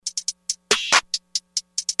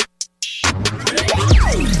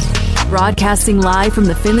Broadcasting live from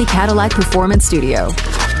the Finley Cadillac Performance Studio.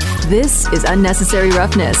 This is Unnecessary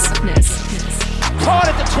Roughness. Caught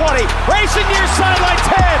at the 20, racing near sideline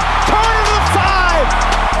 10, corner to the 5,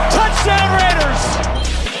 touchdown Raiders.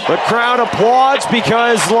 The crowd applauds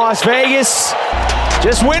because Las Vegas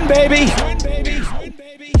just win, baby.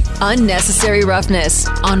 Unnecessary Roughness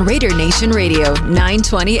on Raider Nation Radio,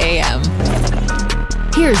 920 AM.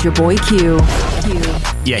 Here's your boy Q.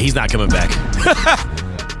 Yeah, he's not coming back.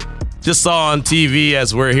 Just saw on TV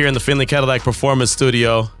as we're here in the Finley Cadillac Performance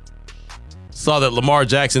Studio. Saw that Lamar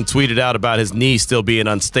Jackson tweeted out about his knee still being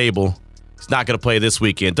unstable. He's not going to play this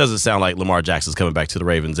weekend. Doesn't sound like Lamar Jackson's coming back to the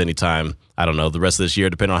Ravens anytime, I don't know, the rest of this year,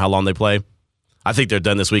 depending on how long they play. I think they're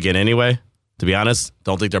done this weekend anyway, to be honest.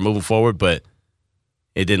 Don't think they're moving forward, but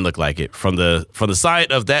it didn't look like it. From the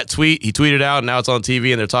side of that tweet, he tweeted out, and now it's on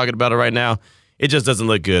TV, and they're talking about it right now. It just doesn't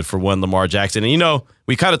look good for one Lamar Jackson. And, you know,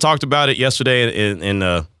 we kind of talked about it yesterday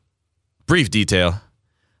in brief detail.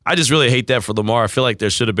 I just really hate that for Lamar. I feel like there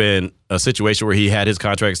should have been a situation where he had his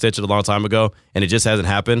contract extension a long time ago, and it just hasn't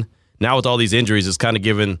happened. Now with all these injuries, it's kind of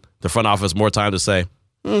given the front office more time to say,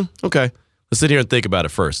 okay, let's sit here and think about it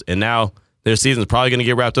first. And now their season's probably going to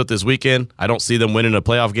get wrapped up this weekend. I don't see them winning a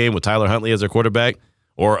playoff game with Tyler Huntley as their quarterback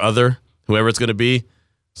or whoever it's going to be.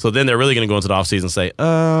 So then they're really going to go into the offseason and say,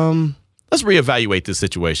 let's reevaluate this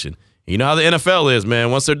situation. You know how the NFL is, man.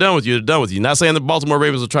 Once they're done with you, they're done with you. Not saying the Baltimore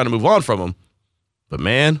Ravens are trying to move on from him, but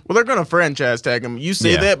man. Well, they're going to franchise tag him. You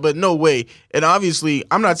say that, but no way. And obviously,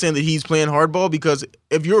 I'm not saying that he's playing hardball, because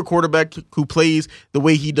if you're a quarterback who plays the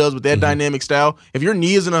way he does with that dynamic style, if your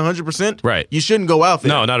knee isn't 100%, right, you shouldn't go out there.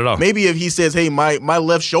 No, not at all. Maybe if he says, hey, my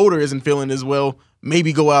left shoulder isn't feeling as well,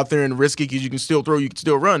 maybe go out there and risk it, because you can still throw, you can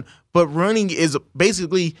still run. But running is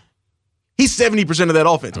basically – he's 70% of that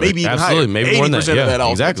offense, maybe even higher. Maybe more than that. Of that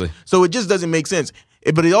offense. Exactly. So it just doesn't make sense.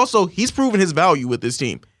 But he's proven his value with this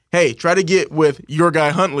team. Hey, try to get with your guy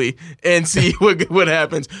Huntley and see what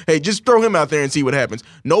happens. Hey, just throw him out there and see what happens.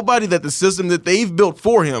 Nobody that the system that they've built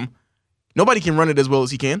for him, nobody can run it as well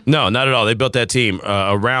as he can. No, not at all. They built that team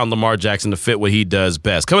around Lamar Jackson to fit what he does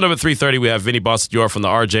best. Coming up at 3:30, we have Vinny Bonsignore from the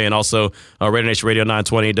RJ, and also Raider Nation Radio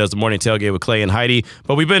 920 does the morning tailgate with Clay and Heidi.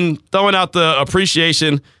 But we've been throwing out the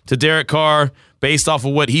appreciation to Derek Carr based off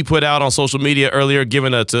of what he put out on social media earlier,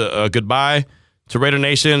 giving a goodbye to Raider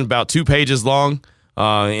Nation, about 2 pages long.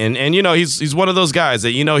 And you know, he's one of those guys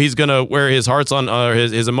that, you know, he's going to wear his hearts on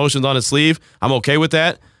his emotions on his sleeve. I'm okay with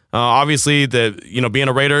that. Obviously, being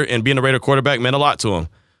a Raider and being a Raider quarterback meant a lot to him.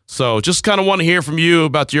 So just kind of want to hear from you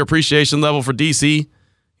about your appreciation level for DC.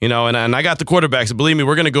 You know, and I got the quarterbacks. And believe me,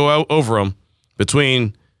 we're going to go over them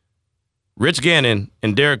between Rich Gannon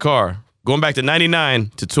and Derek Carr, going back to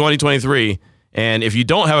 99 to 2023. And if you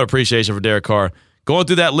don't have an appreciation for Derek Carr, going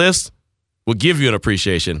through that list will give you an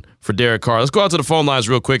appreciation for Derek Carr. Let's go out to the phone lines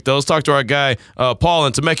real quick, though. Let's talk to our guy, Paul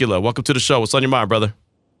in Temecula. Welcome to the show. What's on your mind, brother?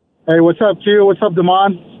 Hey, what's up, Q? What's up,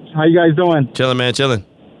 Damon? How you guys doing? Chilling, man, chilling.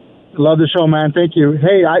 Love the show, man. Thank you.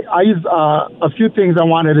 Hey, I use a few things I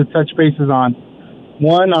wanted to touch bases on.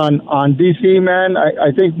 One, on DC, man,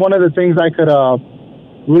 I think one of the things I could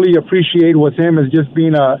really appreciate with him is just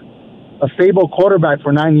being a stable quarterback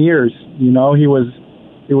for 9 years. You know, he was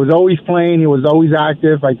always playing. He was always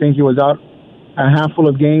active. I think he was out a handful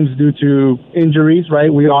of games due to injuries,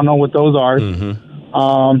 right? We all know what those are.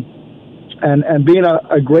 Mm-hmm. And being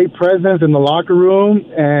a great presence in the locker room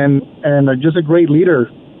and just a great leader,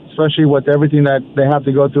 especially with everything that they have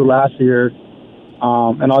to go through last year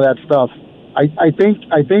and all that stuff. I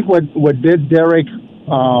think what did Derek,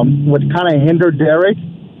 what kind of hindered Derek,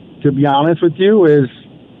 to be honest with you, is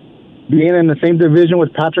being in the same division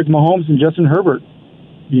with Patrick Mahomes and Justin Herbert.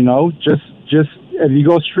 You know, just if you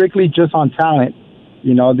go strictly just on talent,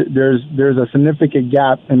 you know, there's a significant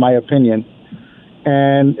gap in my opinion.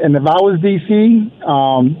 And if I was DC,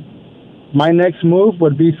 my next move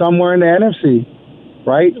would be somewhere in the NFC,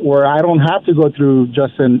 right, where I don't have to go through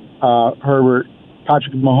Justin Herbert,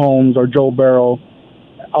 Patrick Mahomes, or Joe Burrow.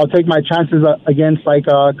 I'll take my chances against like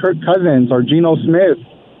Kirk Cousins or Geno Smith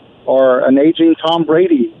or an aging Tom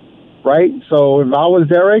Brady, right? So if I was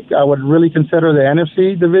Derek, I would really consider the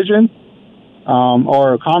NFC division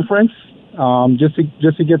or a conference just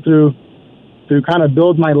to get through kind of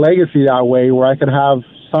build my legacy that way, where I could have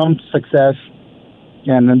some success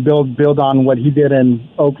and then build on what he did in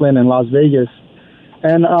Oakland and Las Vegas.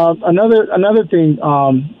 And another thing,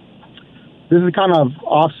 this is kind of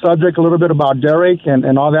off subject a little bit about Derek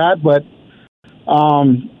and all that, but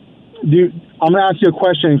I'm going to ask you a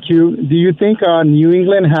question, Q. Do you think New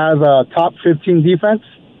England has a top 15 defense?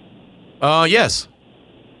 Yes.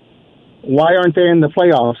 Why aren't they in the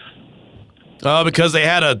playoffs? Because they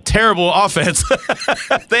had a terrible offense.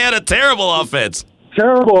 They had a terrible offense.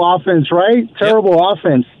 Terrible offense, right? Terrible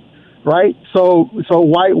offense, right? So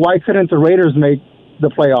why couldn't the Raiders make the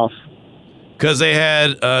playoffs? Because they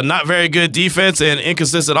had not very good defense and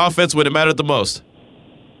inconsistent offense when it mattered the most.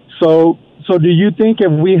 So do you think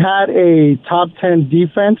if we had a top 10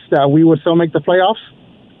 defense that we would still make the playoffs?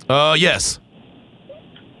 Yes.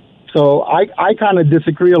 So I kind of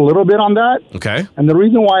disagree a little bit on that. Okay. And the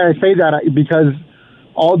reason why I say that because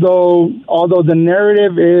although the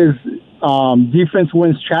narrative is defense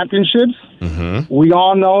wins championships, we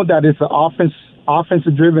all know that it's an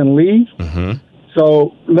offensive driven league.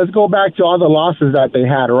 So let's go back to all the losses that they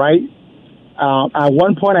had, right? At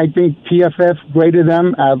one point, I think PFF graded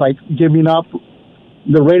them as giving up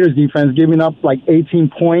the Raiders defense, giving up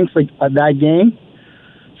 18 points at that game.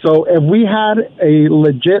 So if we had a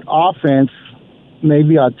legit offense,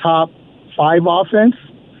 maybe a top 5 offense,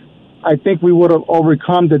 I think we would have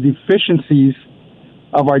overcome the deficiencies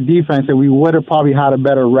of our defense and we would have probably had a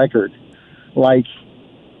better record. Like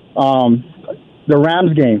the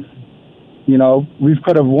Rams game, we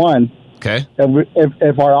could have won. Okay.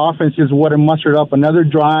 If our offense just would have mustered up another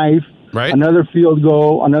drive, right, another field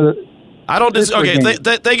goal, another. I don't okay.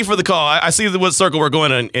 Thank you for the call. I see what circle we're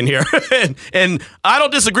going in here, and I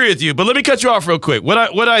don't disagree with you. But let me cut you off real quick. What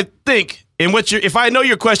I think, and if I know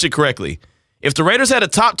your question correctly, if the Raiders had a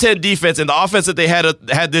top 10 defense and the offense that they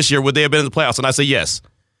had this year, would they have been in the playoffs? And I say yes,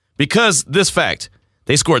 because this fact: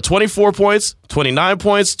 they scored 24 points, 29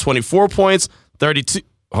 points, 24 points, 32.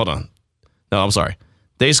 Hold on, no, I'm sorry.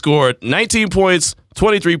 They scored 19 points,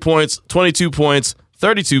 23 points, 22 points,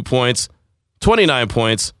 32 points, 29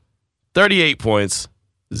 points. 38 points,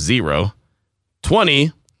 0,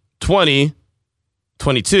 20, 20,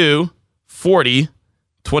 22, 40,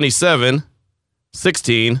 27,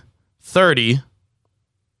 16, 30,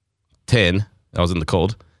 10, that was in the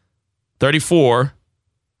cold, 34,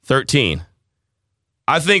 13.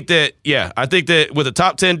 I think that with a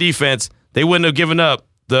top 10 defense, they wouldn't have given up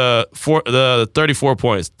the 34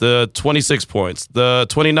 points, the 26 points, the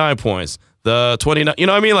 29 points, the 29, you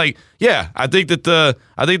know what I mean? I think that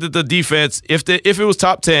the defense, if it was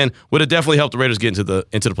top 10, would have definitely helped the Raiders get into the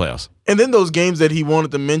playoffs. And then those games that he wanted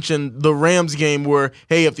to mention, the Rams game where,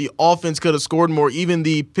 hey, if the offense could have scored more, even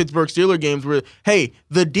the Pittsburgh Steelers games where, hey,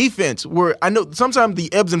 the defense, where I know sometimes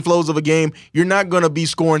the ebbs and flows of a game, you're not going to be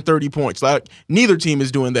scoring 30 points. Neither team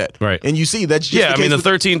is doing that. Right. And you see that's just the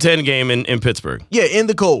 13-10 game in Pittsburgh. Yeah, in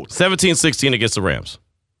the cold. 17-16 against the Rams.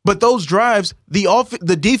 But those drives,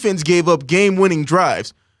 the defense gave up game-winning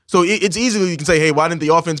drives. So it's easily you can say, hey, why didn't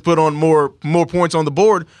the offense put on more points on the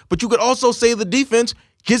board? But you could also say the defense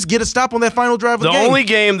just get a stop on that final drive of the game. The only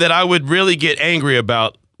game that I would really get angry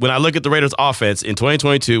about when I look at the Raiders' offense in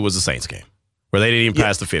 2022 was the Saints game, where they didn't even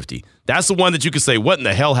pass the 50. That's the one that you could say, what in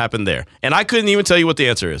the hell happened there? And I couldn't even tell you what the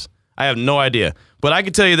answer is. I have no idea. But I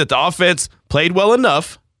can tell you that the offense played well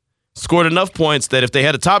enough, scored enough points that if they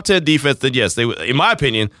had a top 10 defense, then yes, they would, in my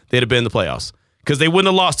opinion, they'd have been in the playoffs. Because they wouldn't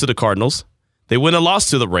have lost to the Cardinals. They wouldn't have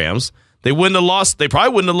lost to the Rams. They probably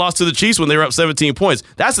wouldn't have lost to the Chiefs when they were up 17 points.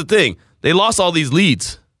 That's the thing. They lost all these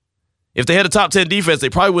leads. If they had a top 10 defense, they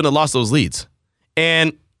probably wouldn't have lost those leads.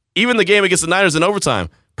 And even the game against the Niners in overtime,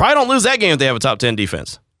 probably don't lose that game if they have a top 10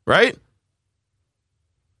 defense, right?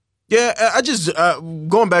 Yeah, I just,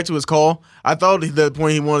 going back to his call, I thought the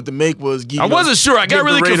point he wanted to make was... I wasn't sure. I got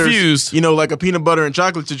really confused. Like a peanut butter and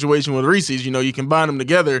chocolate situation with Reese's. You combine them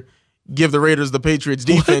together, give the Raiders the Patriots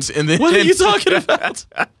defense, and then... What are you talking about?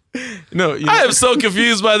 No, I am so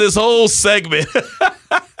confused by this whole segment.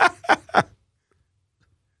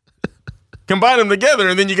 Combine them together,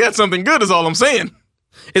 and then you got something good is all I'm saying.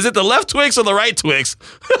 Is it the left Twix or the right Twix?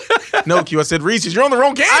 No, Q, I said Reese's. You're on the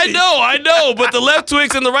wrong candy. I know, but the left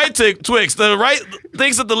Twix and the right Twix. The right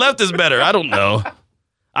thinks that the left is better. I don't know.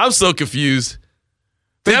 I'm so confused.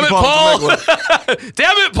 Damn it, Paul.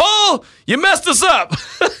 Damn it, Paul. You messed us up.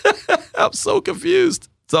 I'm so confused.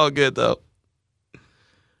 It's all good, though.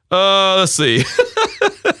 Let's see.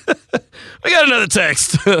 I got another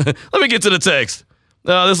text. Let me get to the text.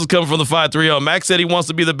 This is coming from the 530. Max said he wants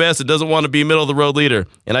to be the best and doesn't want to be middle-of-the-road leader.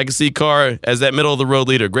 And I can see Carr as that middle-of-the-road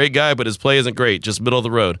leader. Great guy, but his play isn't great. Just middle of the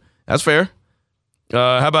road. That's fair.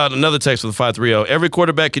 How about another text from the 530? Every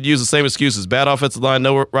quarterback could use the same excuses. Bad offensive line,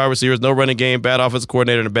 no wide receivers, no running game, bad offensive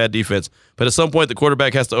coordinator, and a bad defense. But at some point, the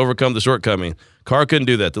quarterback has to overcome the shortcoming. Carr couldn't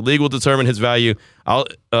do that. The league will determine his value.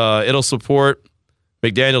 It'll support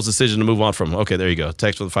McDaniel's decision to move on from him. Okay, there you go.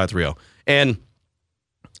 Text from the 530. And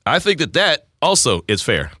I think that also is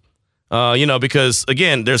fair. Because,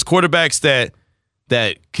 again, there's quarterbacks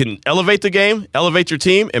that can elevate the game, elevate your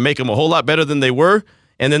team, and make them a whole lot better than they were.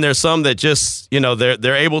 And then there's some that just,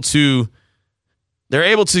 they're able to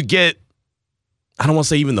get, I don't want to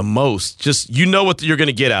say even the most, just what you're going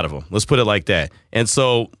to get out of them. Let's put it like that. And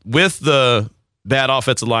so with the bad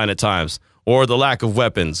offensive line at times or the lack of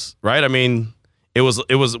weapons, right? I mean, it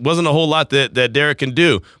wasn't a whole lot that Derek can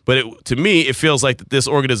do. But to me, it feels like that this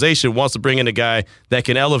organization wants to bring in a guy that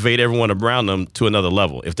can elevate everyone around them to another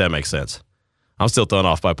level, if that makes sense. I'm still thrown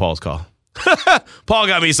off by Paul's call. Paul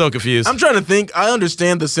got me so confused. I'm trying to think. I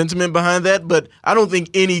understand the sentiment behind that, but I don't think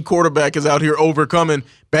any quarterback is out here overcoming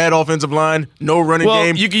bad offensive line, no running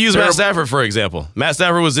game. Well, you can use Matt Stafford, for example. Matt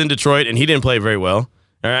Stafford was in Detroit, and he didn't play very well.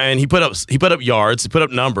 And he put up yards, he put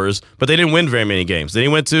up numbers, but they didn't win very many games. Then he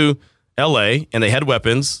went to L.A., and they had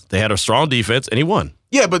weapons, they had a strong defense, and he won.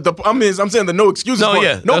 Yeah, but I'm saying the no excuses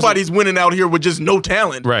part. Nobody's winning out here with just no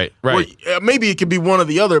talent. Right. Maybe it could be one or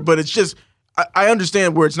the other, but it's just – I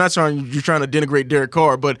understand where it's not you're trying to denigrate Derek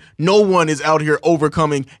Carr, but no one is out here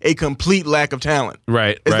overcoming a complete lack of talent.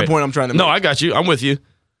 Right. Is the point I'm trying to make. No, I got you. I'm with you.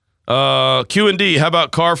 Q&D, how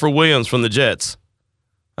about Carr for Williams from the Jets?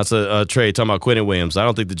 That's a trade talking about Quinnen Williams. I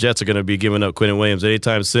don't think the Jets are going to be giving up Quinnen Williams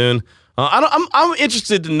anytime soon. I'm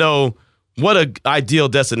interested to know what an ideal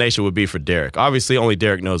destination would be for Derek. Obviously, only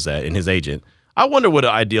Derek knows that and his agent. I wonder what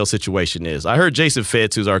an ideal situation is. I heard Jason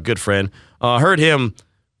Fitz, who's our good friend, heard him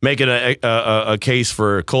making a case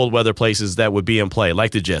for cold weather places that would be in play, like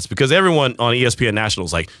the Jets, because everyone on ESPN National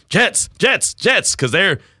is like, Jets, because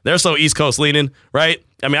they're so East Coast leaning, right?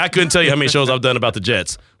 I mean, I couldn't tell you how many shows I've done about the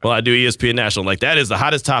Jets. Well, I do ESPN National. Like, that is the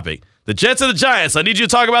hottest topic. The Jets and the Giants, I need you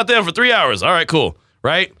to talk about them for 3 hours. All right, cool,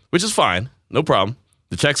 right? Which is fine, no problem.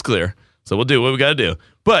 The check's clear, so we'll do what we got to do.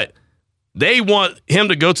 But they want him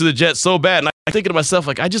to go to the Jets so bad, and I'm thinking to myself,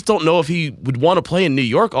 like, I just don't know if he would want to play in New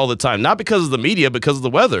York all the time, not because of the media, because of the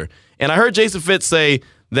weather. And I heard Jason Fitz say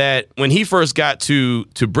that when he first got to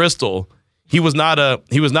Bristol, he was not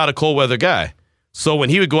a cold weather guy. So when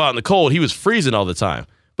he would go out in the cold, he was freezing all the time.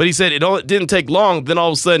 But he said it didn't take long. Then all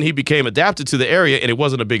of a sudden he became adapted to the area, and it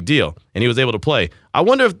wasn't a big deal, and he was able to play. I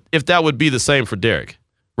wonder if that would be the same for Derek.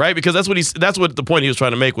 Right, because that's what the point he was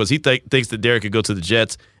trying to make was he thinks that Derek could go to the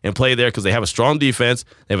Jets and play there because they have a strong defense,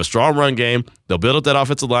 they have a strong run game, they'll build up that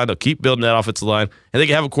offensive line, they'll keep building that offensive line, and they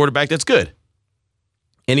can have a quarterback that's good.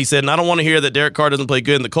 And he said, and I don't want to hear that Derek Carr doesn't play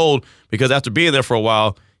good in the cold because after being there for a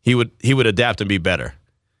while, he would adapt and be better.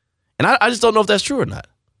 And I just don't know if that's true or not.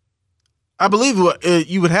 I believe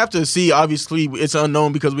you would have to see. Obviously, it's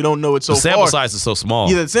unknown because we don't know it so far. The sample size is so small.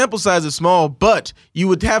 Yeah, the sample size is small, but you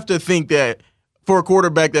would have to think that for a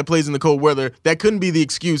quarterback that plays in the cold weather, that couldn't be the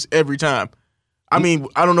excuse every time. I mean,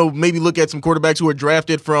 I don't know, maybe look at some quarterbacks who are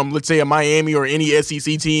drafted from, let's say, a Miami or any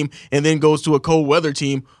SEC team and then goes to a cold weather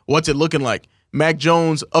team. What's it looking like? Mac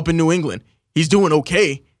Jones up in New England. He's doing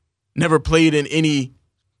okay. Never played in any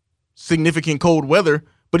significant cold weather,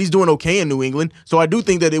 but he's doing okay in New England. So I do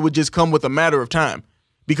think that it would just come with a matter of time.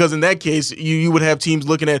 Because in that case, you would have teams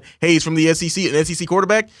looking at, hey, he's from the SEC, an SEC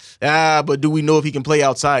quarterback. But do we know if he can play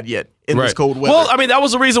outside yet in this cold weather? Well, I mean, that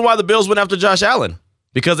was the reason why the Bills went after Josh Allen.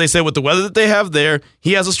 Because they said with the weather that they have there,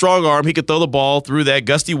 he has a strong arm. He could throw the ball through that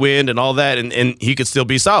gusty wind and all that, and he could still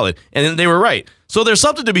be solid. And they were right. So there's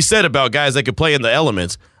something to be said about guys that could play in the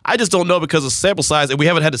elements. I just don't know because of sample size, and we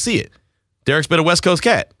haven't had to see it. Derek's been a West Coast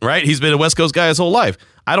cat, right? He's been a West Coast guy his whole life.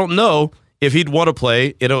 I don't know if he'd want to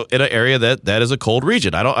play in an area that is a cold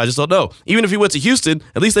region. I just don't know. Even if he went to Houston,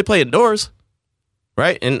 at least they play indoors,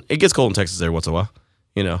 right? And it gets cold in Texas every once in a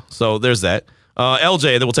while, So there's that.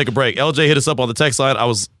 LJ, then we'll take a break. LJ hit us up on the text line. I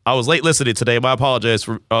was late listening today. My apologies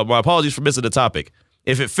for missing the topic.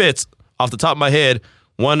 If it fits, off the top of my head,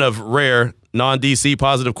 one of rare non-DC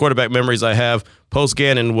positive quarterback memories I have post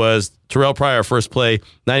Gannon was Terrell Pryor first play,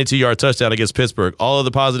 92-yard touchdown against Pittsburgh. All of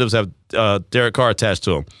the positives have Derek Carr attached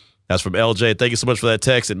to him. That's from LJ. Thank you so much for that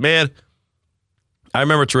text. And, man, I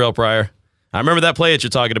remember Terrell Pryor. I remember that play that you're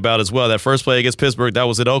talking about as well. That first play against Pittsburgh, that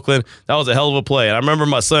was in Oakland. That was a hell of a play. And I remember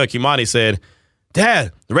my son, Kimani, said,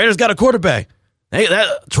 Dad, the Raiders got a quarterback. Hey,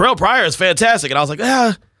 that Terrell Pryor is fantastic. And I was like,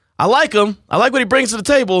 I like him. I like what he brings to the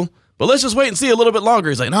table. But let's just wait and see a little bit longer.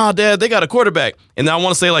 He's like, nah, Dad, they got a quarterback. And then I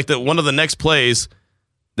want to say, like, one of the next plays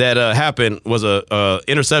that happened was a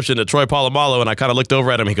interception to Troy Polamalu, and I kind of looked over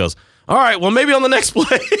at him. He goes, all right, well, maybe on the next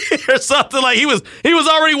play or something. Like he was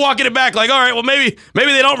already walking it back. Like, all right, well, maybe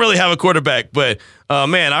they don't really have a quarterback. But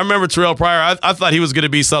man, I remember Terrell Pryor. I thought he was going to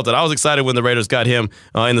be something. I was excited when the Raiders got him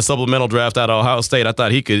in the supplemental draft out of Ohio State. I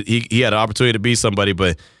thought he had an opportunity to be somebody,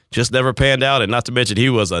 but just never panned out. And not to mention, he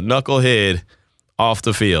was a knucklehead off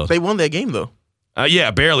the field. They won that game though.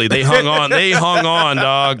 Yeah, barely. They hung on. They hung on,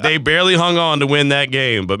 dog. They barely hung on to win that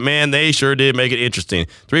game. But, man, they sure did make it interesting.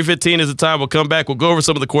 3:15 is the time. We'll come back. We'll go over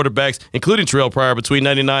some of the quarterbacks, including Terrell Pryor, between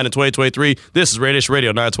 99 and 2023. This is Raider Nation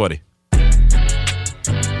Radio 920.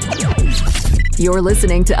 You're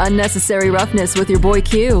listening to Unnecessary Roughness with your boy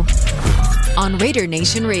Q on Raider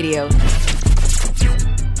Nation Radio.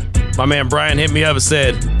 My man Brian hit me up and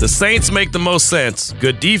said, the Saints make the most sense.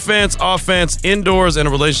 Good defense, offense, indoors, and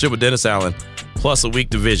a relationship with Dennis Allen. Plus a weak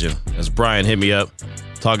division. As Brian hit me up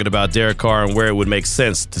talking about Derek Carr and where it would make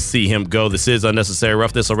sense to see him go. This is Unnecessary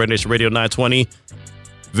Roughness on Raider Nation Radio 920.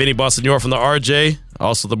 Vinny Bonsignore from the RJ,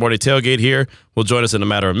 also the Morning Tailgate here, will join us in a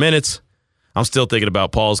matter of minutes. I'm still thinking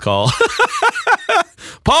about Paul's call.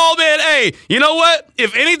 Paul, man, hey, you know what?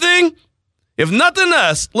 If anything, if nothing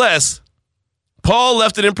less, Paul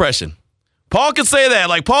left an impression. Paul could say that.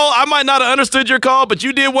 Like, Paul, I might not have understood your call, but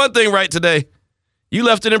you did one thing right today. You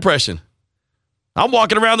left an impression. I'm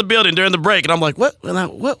walking around the building during the break, and I'm like,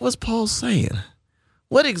 what was Paul saying?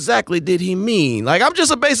 What exactly did he mean? Like, I'm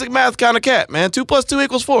just a basic math kind of cat, man. 2 +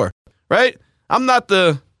 2 = 4, right? I'm not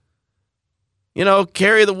the,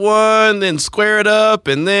 carry the one, then square it up,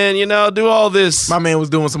 and then, do all this. My man was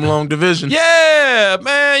doing some long division. Yeah,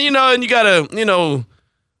 man, and you got to,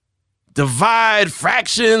 divide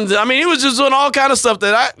fractions. I mean, he was just doing all kind of stuff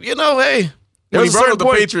that hey. When he brought up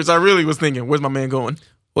the Patriots, I really was thinking, where's my man going?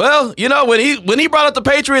 Well, when he brought up the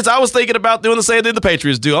Patriots, I was thinking about doing the same thing the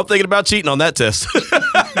Patriots do. I'm thinking about cheating on that test.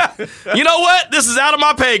 You know what? This is out of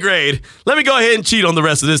my pay grade. Let me go ahead and cheat on the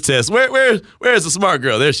rest of this test. Where is the smart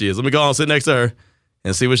girl? There she is. Let me go on and sit next to her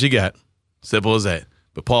and see what she got. Simple as that.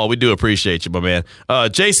 But, Paul, we do appreciate you, my man.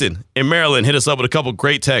 Jason in Maryland hit us up with a couple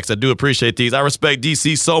great texts. I do appreciate these. I respect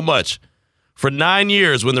DC so much. For 9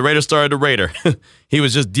 years when the Raiders started the Raider, he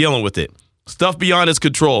was just dealing with it. Stuff beyond his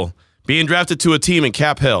control. Being drafted to a team in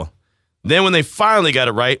cap hell. Then when they finally got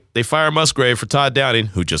it right, they fired Musgrave for Todd Downing,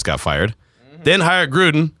 who just got fired. Then hired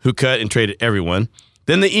Gruden, who cut and traded everyone.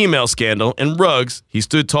 Then the email scandal, and Ruggs, he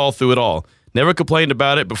stood tall through it all. Never complained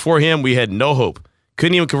about it. Before him, we had no hope.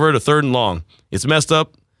 Couldn't even convert a 3rd and long. It's messed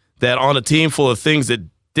up that on a team full of things that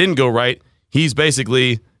didn't go right, he's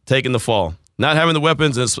basically taking the fall. Not having the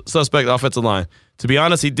weapons and suspect offensive line. To be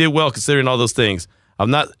honest, he did well considering all those things. I've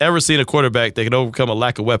not ever seen a quarterback that can overcome a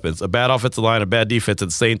lack of weapons, a bad offensive line, a bad defense at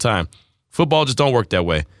the same time. Football just don't work that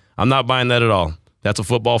way. I'm not buying that at all. That's a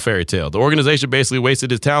football fairy tale. The organization basically wasted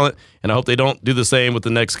his talent, and I hope they don't do the same with the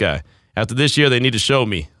next guy. After this year, they need to show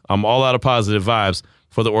me. I'm all out of positive vibes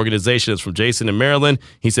for the organization. It's from Jason in Maryland.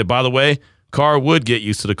 He said, by the way, Carr would get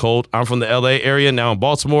used to the cold. I'm from the L.A. area, now in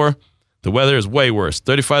Baltimore. The weather is way worse.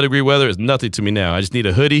 35-degree weather is nothing to me now. I just need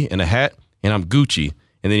a hoodie and a hat, and I'm Gucci.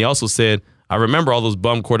 And then he also said, I remember all those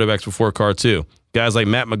bum quarterbacks before Carr, too. Guys like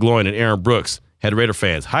Matt McGloin and Aaron Brooks had Raider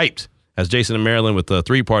fans hyped. That's Jason in Maryland with the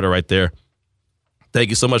 3-parter right there. Thank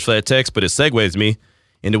you so much for that text, but it segues me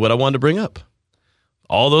into what I wanted to bring up.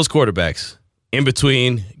 All those quarterbacks in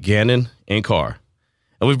between Gannon and Carr.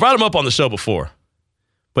 And we've brought them up on the show before.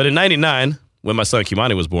 But in 99, when my son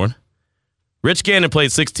Kimani was born, Rich Gannon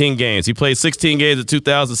played 16 games. He played 16 games in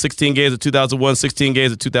 2000, 16 games in 2001, 16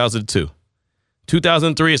 games in 2002.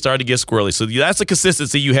 2003, it started to get squirrely. So that's the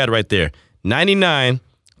consistency you had right there. 99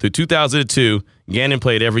 through 2002, Gannon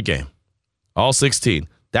played every game. All 16.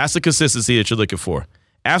 That's the consistency that you're looking for.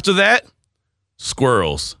 After that,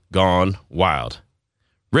 squirrels gone wild.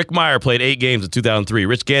 Rick Meyer played 8 games in 2003.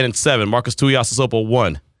 Rich Gannon, 7. Marcus Tuiasosopo,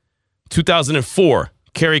 1. 2004,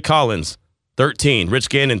 Kerry Collins, 13. Rich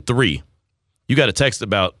Gannon, 3. You got a text or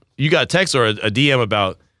a DM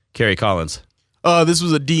about Kerry Collins? This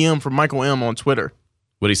was a DM from Michael M. on Twitter.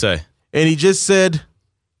 What'd he say? And he just said,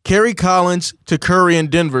 Kerry Collins to Curry in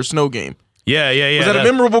Denver snow game. Yeah. Was that a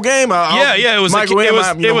memorable game? It was.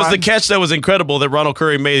 It was the catch that was incredible that Ronald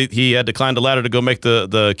Curry made. He had to climb the ladder to go make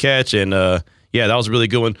the catch, and that was a really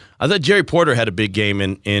good one. I thought Jerry Porter had a big game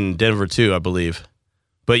in Denver too, I believe.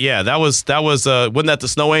 But yeah, that was wasn't that the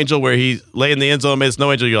Snow Angel where he lay in the end zone and made a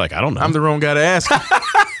Snow Angel? You're like, I don't know. I'm the wrong guy to ask.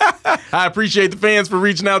 I appreciate the fans for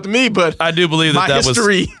reaching out to me, but I do believe that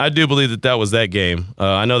history. I do believe that was that game.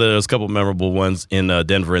 I know that there was a couple memorable ones in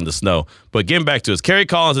Denver in the snow. But getting back to us, Kerry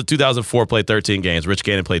Collins in 2004 played 13 games. Rich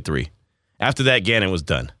Gannon played 3. After that, Gannon was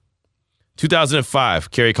done.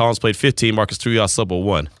 2005, Kerry Collins played 15. Marcus Tuiasosopo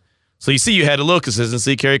 1. So you see, you had a little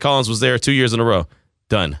consistency. Kerry Collins was there 2 years in a row.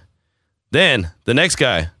 Done. Then the next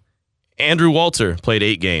guy, Andrew Walter, played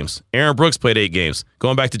 8 games. Aaron Brooks played 8 games.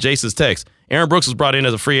 Going back to Jason's text, Aaron Brooks was brought in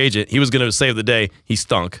as a free agent. He was going to save the day. He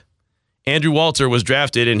stunk. Andrew Walter was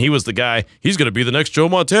drafted, and he was the guy. He's going to be the next Joe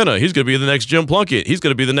Montana. He's going to be the next Jim Plunkett. He's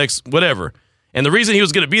going to be the next whatever. And the reason he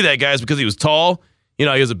was going to be that guy is because he was tall,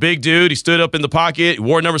 He was a big dude. He stood up in the pocket,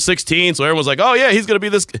 wore number 16, so everyone's like, oh, yeah, he's going to be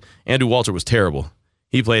this. Andrew Walter was terrible.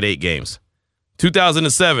 He played 8 games.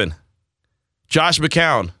 2007, Josh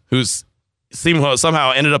McCown, who's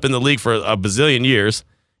somehow ended up in the league for a bazillion years,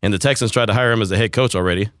 and the Texans tried to hire him as a head coach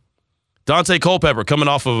already. Dante Culpepper coming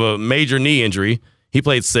off of a major knee injury. He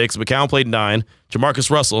played 6. McCown played 9. Jamarcus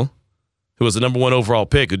Russell, who was the number 1 overall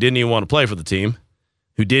pick, who didn't even want to play for the team,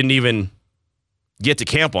 who didn't even get to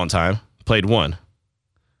camp on time, played 1.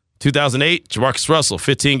 2008, Jamarcus Russell,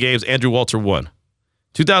 15 games. Andrew Walter 1.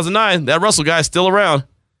 2009, that Russell guy is still around.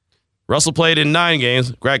 Russell played in 9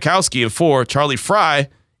 games. Gradkowski in 4. Charlie Fry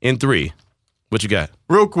in 3. What you got?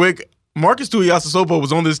 Real quick, Marcus Tuiasosopo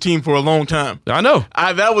was on this team for a long time. I know.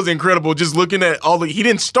 That was incredible. Just looking at he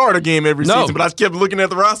didn't start a game every season, but I kept looking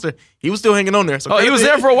at the roster. He was still hanging on there. So he was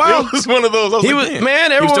there for a while. It was one of those. Everyone he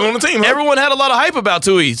was still on the team. Huh? Everyone had a lot of hype about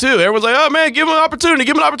Tui, too. Everyone's like, oh, man, give him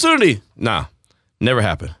an opportunity. Nah, never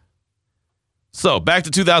happened. So, back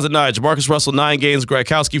to 2009. Jamarcus Russell, 9 games.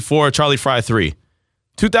 Gradkowski, 4. Charlie Fry, 3.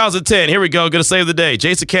 2010, here we go. Going to save the day.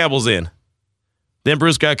 Jason Campbell's in. Then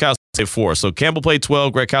Bruce Gradkowski played 4. So, Campbell played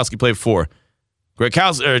 12. Gradkowski played 4.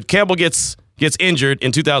 Campbell gets injured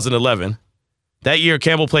in 2011. That year,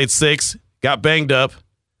 Campbell played 6, got banged up,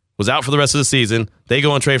 was out for the rest of the season. They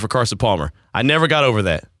go and trade for Carson Palmer. I never got over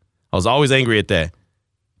that. I was always angry at that.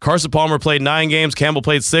 Carson Palmer played 9 games. Campbell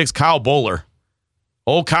played 6. Kyle Bowler.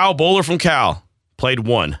 Old Kyle Bowler from Cal played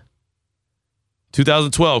 1.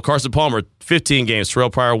 2012, Carson Palmer, 15 games. Terrell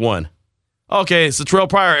Pryor, 1. Okay, it's the Terrell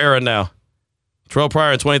Pryor era now. Terrell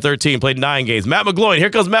Pryor in 2013 played 9 games. Matt McGloin, here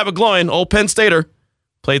comes Matt McGloin, old Penn Stater,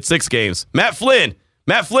 played 6 games. Matt Flynn,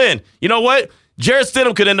 you know what? Jarrett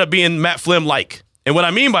Stidham could end up being Matt Flynn-like. And what I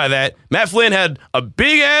mean by that, Matt Flynn had a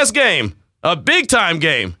big-ass game, a big-time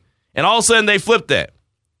game, and all of a sudden they flipped that.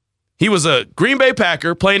 He was a Green Bay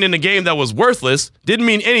Packer playing in a game that was worthless, didn't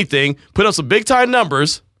mean anything, put up some big-time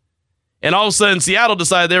numbers, and all of a sudden Seattle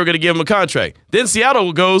decided they were going to give him a contract. Then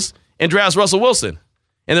Seattle goes and drafts Russell Wilson,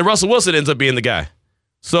 and then Russell Wilson ends up being the guy.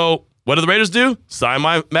 So what do the Raiders do? Sign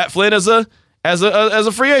Matt Flynn as a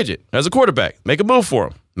free agent, as a quarterback. Make a move for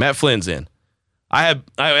him. Matt Flynn's in. I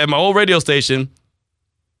at my old radio station,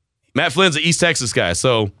 Matt Flynn's an East Texas guy,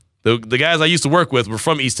 so the guys I used to work with were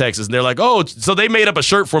from East Texas, and they're like, oh, so they made up a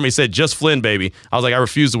shirt for me, said, just Flynn, baby. I was like, I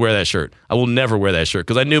refuse to wear that shirt. I will never wear that shirt,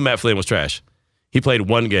 because I knew Matt Flynn was trash. He played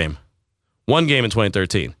 1 game. 1 game in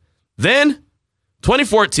 2013. Then,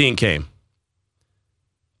 2014 came.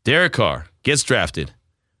 Derek Carr gets drafted.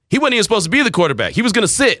 He wasn't even supposed to be the quarterback. He was going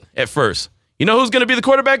to sit at first. You know who's going to be the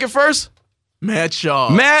quarterback at first? Matt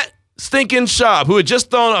Schaub. Matt stinking Schaub, who had just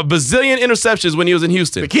thrown a bazillion interceptions when he was in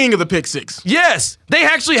Houston. The king of the pick six. Yes. They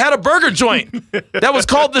actually had a burger joint that was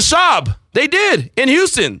called the Schaub. They did in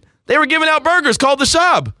Houston. They were giving out burgers called the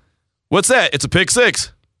Schaub. What's that? It's a pick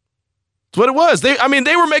six. That's what it was.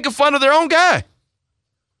 They were making fun of their own guy.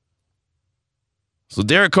 So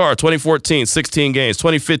Derek Carr, 2014, 16 games.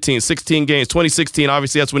 2015, 16 games. 2016,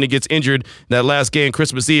 obviously that's when he gets injured in that last game,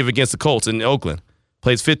 Christmas Eve against the Colts in Oakland.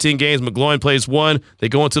 Plays 15 games. McGloin plays 1. They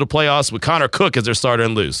go into the playoffs with Connor Cook as their starter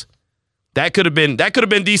and lose. That could have been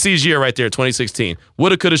DC's year right there, 2016.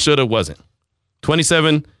 Woulda, coulda, shoulda, wasn't.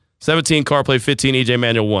 17, Carr played 15. EJ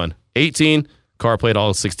Manuel 1. 18, Carr played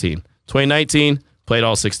all 16. 2019, played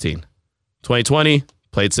all 16. 2020,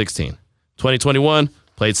 played 16. 2021,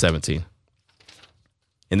 played 17.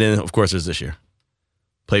 And then, of course, there's this year.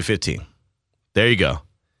 Played 15. There you go.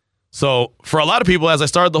 So, for a lot of people, as I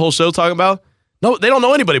started the whole show talking about, no, they don't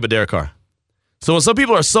know anybody but Derek Carr. So when some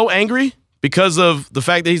people are so angry because of the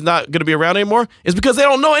fact that he's not going to be around anymore, it's because they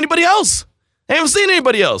don't know anybody else. They haven't seen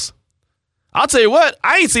anybody else. I'll tell you what,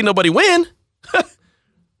 I ain't seen nobody win.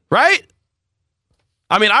 Right?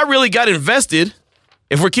 I mean, I really got invested.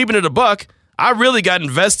 If we're keeping it a buck, I really got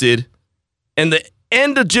invested in the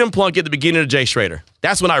end of Jim Plunkett, the beginning of Jay Schroeder.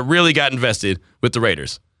 That's when I really got invested with the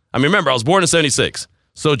Raiders. I mean, remember, I was born in 76.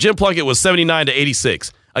 So Jim Plunkett was 79 to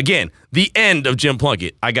 86. Again, the end of Jim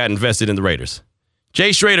Plunkett, I got invested in the Raiders.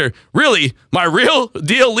 Jay Schroeder, really, my real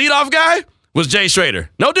deal leadoff guy was Jay Schroeder.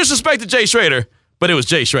 No disrespect to Jay Schroeder, but it was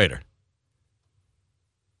Jay Schroeder.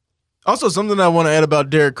 Also, something I want to add about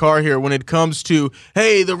Derek Carr here when it comes to,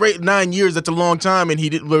 hey, the rate 9 years, that's a long time, and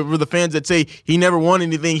for the fans that say he never won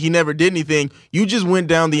anything, he never did anything, you just went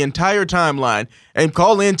down the entire timeline and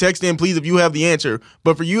call in, text in, please, if you have the answer.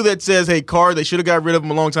 But for you that says, hey, Carr, they should have got rid of him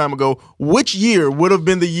a long time ago, which year would have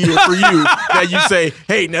been the year for you that you say,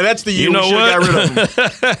 hey, now that's the year we should have got rid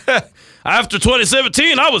of him? after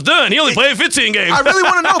 2017, I was done. He only played 15 games. I really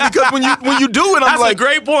want to know, because when you do it, I'm That's like, a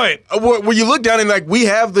great point. When you look down and like, we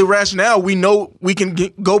have the rationale, we know we can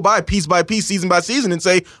go by piece, season by season, and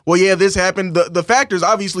say, well, yeah, this happened. The factors,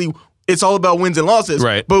 obviously, it's all about wins and losses.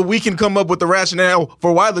 Right. But we can come up with the rationale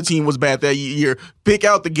for why the team was bad that year. Pick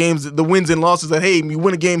out the games, the wins and losses that, hey, you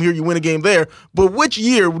win a game here, you win a game there. But which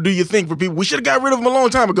year do you think for people, we should have got rid of them a long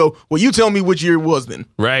time ago? Well, you tell me which year it was then.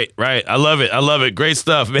 Right. I love it. Great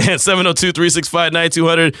stuff, man.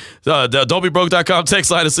 702-365-9200. Don'tBeBroke.com.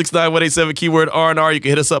 Text line is 69187, keyword R&R. You can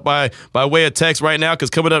hit us up by way of text right now, because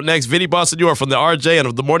coming up next, Vinny Bonsignore from the RJ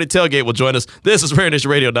and the Morning Tailgate will join us. This is Raider Nation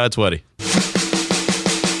Radio 920.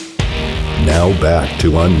 Now back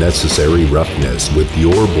to Unnecessary Roughness with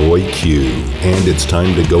your boy Q. And it's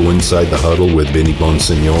time to go inside the huddle with Vinny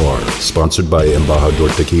Bonsignore. Sponsored by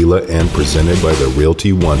Embajador Tequila and presented by the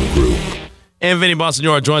Realty One Group. And Vinny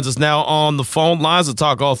Bonsignore joins us now on the phone lines to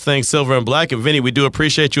talk all things silver and black. And Vinny, we do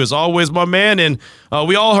appreciate you as always, my man. And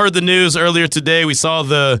we all heard the news earlier today. We saw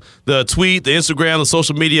the tweet, the Instagram, the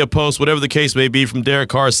social media post, whatever the case may be, from Derek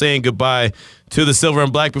Carr saying goodbye to the silver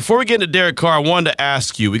and black. Before we get into Derek Carr, I wanted to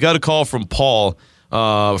ask you, we got a call from Paul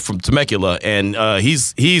from Temecula, and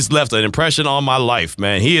he's left an impression on my life,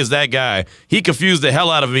 man. He is that guy. He confused the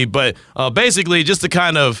hell out of me. But basically, just to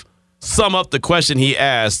kind of sum up the question he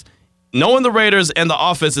asked, knowing the Raiders and the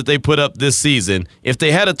offense that they put up this season, if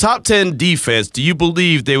they had a top 10 defense, do you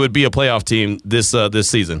believe they would be a playoff team this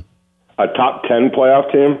season? A top 10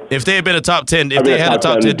 playoff team? If they had been a top 10, they had a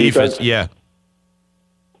top 10 defense, yeah.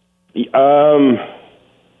 I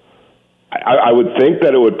would think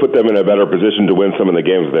that it would put them in a better position to win some of the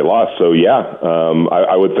games that they lost. So yeah,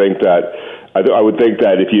 I would think that if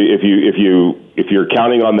you're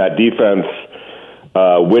counting on that defense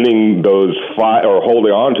winning those five, or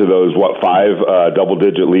holding on to those five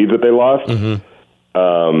double-digit leads that they lost,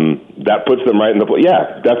 that puts them right in the play.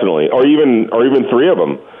 Yeah, definitely, or even three of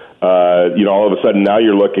them. All of a sudden now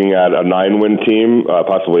you're looking at a 9-win team,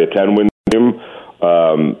 possibly a 10-win team.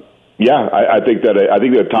 I think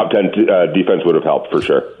the top 10 defense would have helped for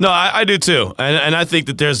sure. No, I do too, and I think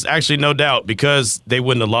that there's actually no doubt, because they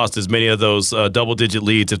wouldn't have lost as many of those double-digit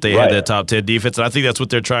leads if they had that top 10 defense. And I think that's what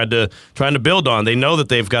they're trying to build on. They know that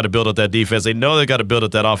they've got to build up that defense. They know they've got to build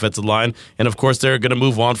up that offensive line, and of course they're going to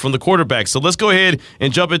move on from the quarterback. So let's go ahead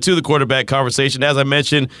and jump into the quarterback conversation. As I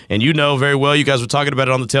mentioned, and you know very well, you guys were talking about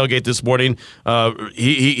it on the tailgate this morning.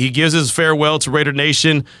 He gives his farewell to Raider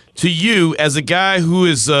Nation. To you, as a guy who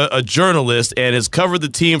is a journalist and has covered the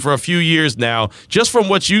team for a few years now, just from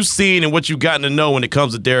what you've seen and what you've gotten to know when it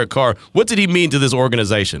comes to Derek Carr, what did he mean to this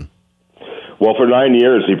organization? Well, for 9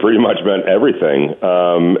 years, he pretty much meant everything.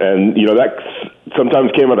 And that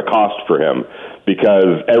sometimes came at a cost for him,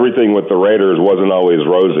 because everything with the Raiders wasn't always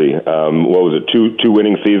rosy. What was it, two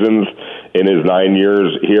winning seasons in his 9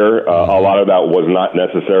 years here? A lot of that was not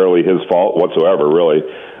necessarily his fault whatsoever, really.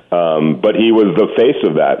 But he was the face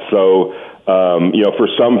of that. So,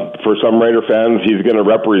 for some Raider fans, he's going to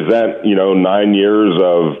represent, 9 years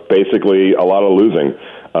of basically a lot of losing.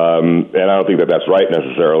 And I don't think that that's right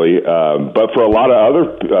necessarily. But for a lot of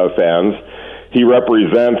other fans, he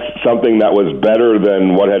represents something that was better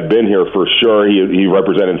than what had been here for sure. He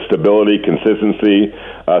represented stability, consistency,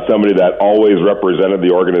 somebody that always represented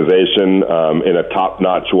the organization in a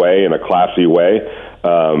top-notch way, in a classy way.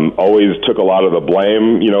 Always took a lot of the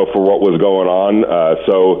blame, for what was going on.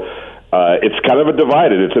 So it's kind of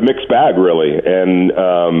it's a mixed bag, really. And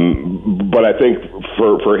but I think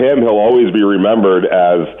for him, he'll always be remembered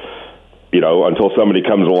as, until somebody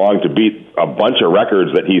comes along to beat a bunch of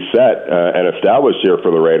records that he set and established here for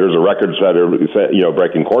the Raiders, a record setter,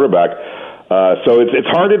 breaking quarterback. So it's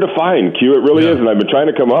hard to define, Q. It really is, and I've been trying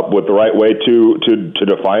to come up with the right way to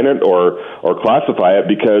define it or classify it,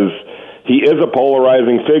 because he is a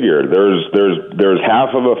polarizing figure. There's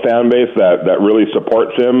half of a fan base that really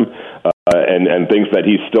supports him and thinks that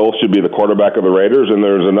he still should be the quarterback of the Raiders, and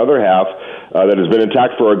there's another half that has been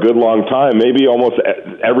intact for a good long time, maybe almost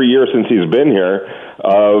every year since he's been here,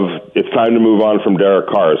 of it's time to move on from Derek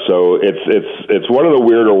Carr. So it's one of the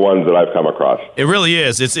weirder ones that I've come across. It really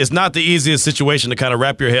is. It's not the easiest situation to kind of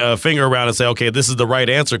wrap your finger around and say, okay, this is the right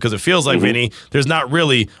answer, because it feels like, Vinny, there's not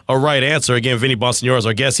really a right answer. Again, Vinny Bonsignore is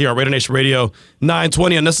our guest here on Raider Nation Radio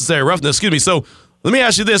 920, Unnecessary Roughness. Excuse me. So let me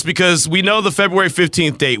ask you this, because we know the February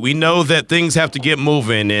 15th date. We know that things have to get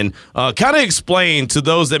moving, and kind of explain to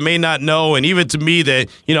those that may not know, and even to me that,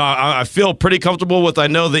 I feel pretty comfortable with, I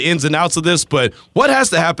know the ins and outs of this, but what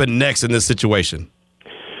has to happen next in this situation?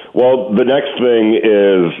 Well, the next thing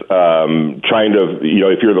is trying to,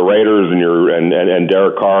 if you're the Raiders and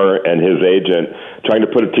Derek Carr and his agent, trying to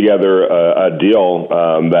put together a deal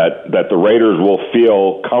that the Raiders will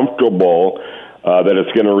feel comfortable that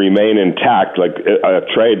it's going to remain intact, like a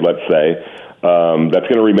trade, let's say, that's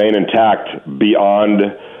going to remain intact beyond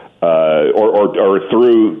or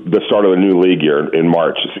through the start of the new league year in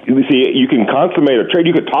March. You see, you can consummate a trade.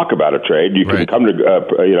 You could talk about a trade. You can come to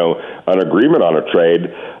an agreement on a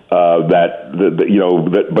trade but you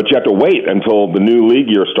have to wait until the new league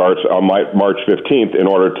year starts on March 15th in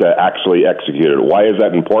order to actually execute it. Why is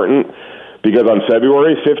that important? Because on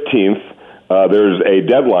February 15th, there's a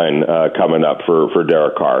deadline coming up for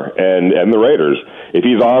Derek Carr and the Raiders. If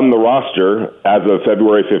he's on the roster as of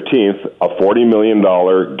February 15th, a $40 million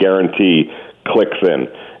guarantee clicks in.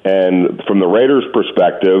 And from the Raiders'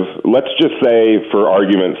 perspective, let's just say, for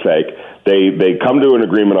argument's sake, they come to an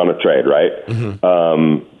agreement on a trade, right?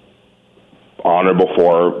 Mm-hmm. On or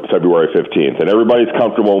before February 15th. And everybody's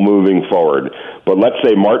comfortable moving forward. But let's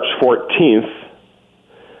say March 14th,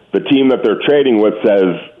 the team that they're trading with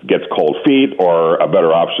gets cold feet or a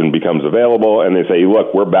better option becomes available, and they say,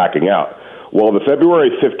 look, we're backing out. Well, the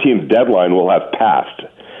February 15th deadline will have passed,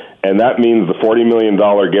 and that means the $40 million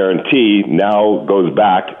guarantee now goes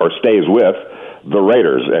back or stays with the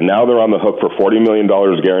Raiders, and now they're on the hook for $40 million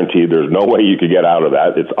guaranteed. There's no way you could get out of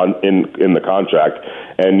that. It's in the contract,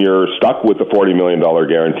 and you're stuck with the $40 million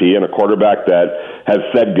guarantee and a quarterback that has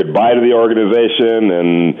said goodbye to the organization,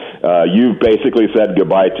 and you've basically said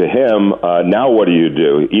goodbye to him. Now what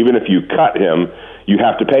do? Even if you cut him, you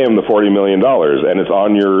have to pay him the $40 million, and it's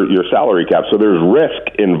on your salary cap. So there's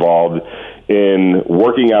risk involved in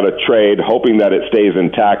working out a trade, hoping that it stays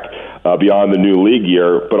intact beyond the new league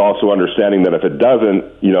year, but also understanding that if it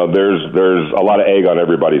doesn't, there's a lot of egg on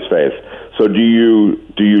everybody's face. So do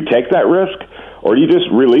you take that risk, or do you just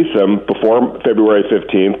release them before February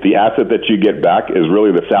 15th? The asset that you get back is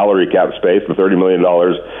really the salary cap space, the $30 million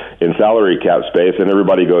in salary cap space, and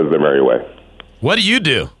everybody goes their merry way. What do you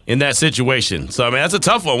do in that situation? So, I mean, that's a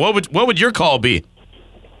tough one. What would your call be?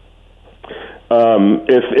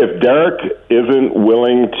 If Derek isn't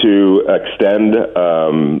willing to extend,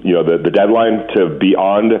 the deadline to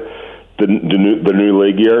beyond the new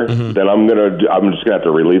league year, mm-hmm. then I'm just gonna have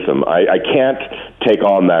to release him. I can't take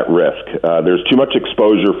on that risk. There's too much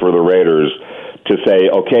exposure for the Raiders to say,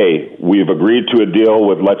 okay, we've agreed to a deal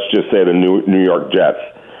with, let's just say, the New York Jets.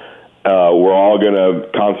 We're all gonna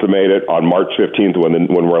consummate it on March 15th when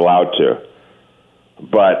we're allowed to.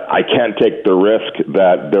 But I can't take the risk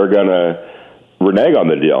that they're gonna renege on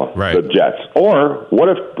the deal, right. The Jets. Or what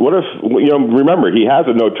if remember, he has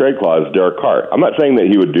a no trade clause, Derek Carr. I'm not saying that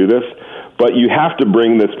he would do this, but you have to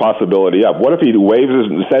bring this possibility up. What if he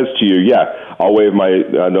says to you, yeah, I'll waive my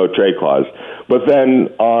no trade clause. But then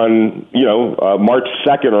on, March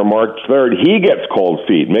 2nd or March 3rd, he gets cold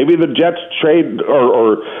feet. Maybe the Jets trade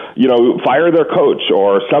or fire their coach,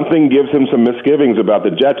 or something gives him some misgivings about the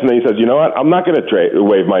Jets, and then he says, you know what, I'm not going to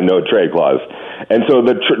waive my no trade clause. And so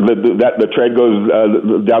the trade goes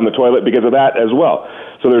down the toilet because of that as well.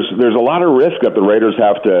 So there's a lot of risk that the Raiders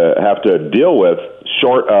have to deal with,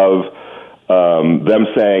 short of them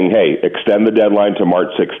saying, hey, extend the deadline to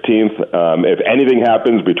March 16th. If anything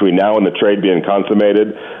happens between now and the trade being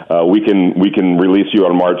consummated, we can release you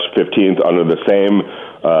on March 15th under the same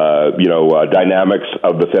dynamics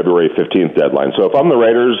of the February 15th deadline. So if I'm the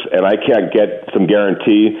Raiders and I can't get some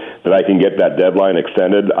guarantee that I can get that deadline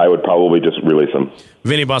extended, I would probably just release them.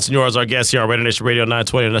 Vinny Bonsignore is our guest here on Raider Nation Radio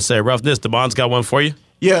 920. And I say, Roughness, DeBond's got one for you.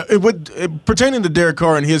 Yeah, pertaining to Derek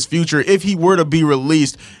Carr and his future, if he were to be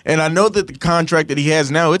released, and I know that the contract that he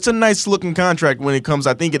has now, it's a nice-looking contract when it comes.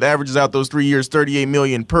 I think it averages out those 3 years, $38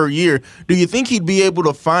 million per year. Do you think he'd be able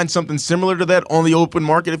to find something similar to that on the open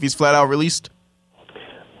market if he's flat-out released?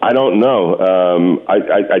 I don't know.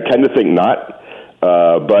 I tend to think not.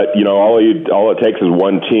 But all it takes is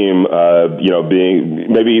one team,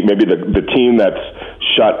 being maybe the team that's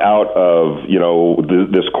shut out of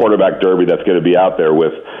this quarterback derby that's going to be out there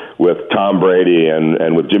with Tom Brady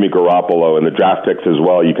and with Jimmy Garoppolo and the draft picks as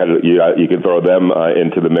well. You can throw them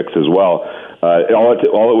into the mix as well.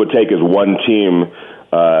 All it would take is one team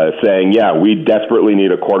saying, yeah, we desperately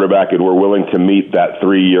need a quarterback and we're willing to meet that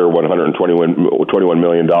 3-year, $121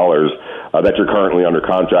 million that you're currently under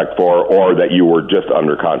contract for, or that you were just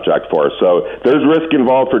under contract for. So there's risk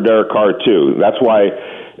involved for Derek Carr too. That's why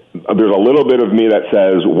there's a little bit of me that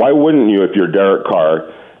says, why wouldn't you, if you're Derek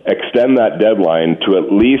Carr, extend that deadline to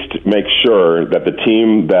at least make sure that the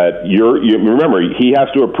team that you remember, he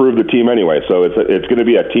has to approve the team anyway, so it's going to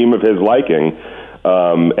be a team of his liking.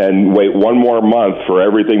 And wait one more month for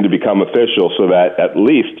everything to become official, so that at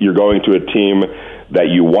least you're going to a team that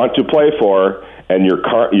you want to play for and your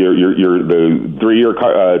the 3-year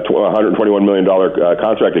 $121 million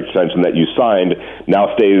contract extension that you signed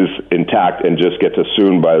now stays intact and just gets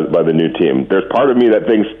assumed by the new team. There's part of me that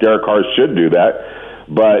thinks Derek Carr should do that.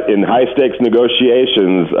 But in high-stakes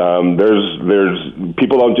negotiations, there's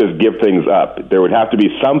people don't just give things up. There would have to be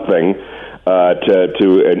something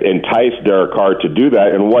to entice Derek Carr to do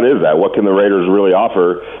that. And what is that? What can the Raiders really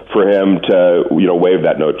offer for him to waive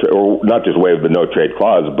that no trade, or not just waive the no trade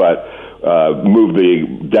clause, but move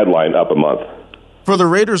the deadline up a month? For the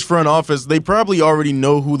Raiders front office, they probably already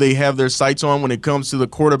know who they have their sights on when it comes to the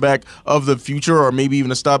quarterback of the future, or maybe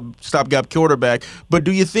even a stopgap quarterback. But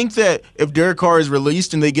do you think that if Derek Carr is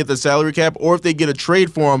released and they get the salary cap, or if they get a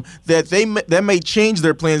trade for him, that may change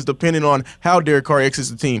their plans depending on how Derek Carr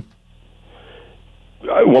exits the team?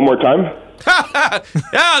 One more time?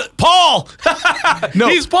 Yeah, Paul. No,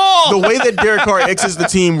 he's Paul. The way that Derek Carr exits the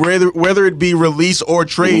team, whether it be release or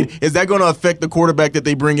trade, is that going to affect the quarterback that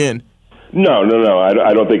they bring in? No.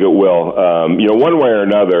 I don't think it will. One way or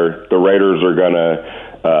another, the Raiders are going to,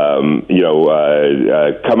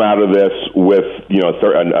 come out of this with,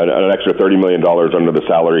 an extra $30 million under the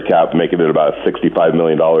salary cap, making it about $65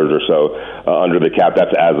 million or so under the cap.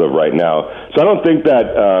 That's as of right now. So I don't think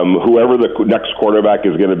that whoever the next quarterback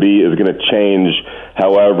is going to be is going to change.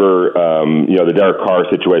 However, the Derek Carr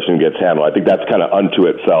situation gets handled. I think that's kind of unto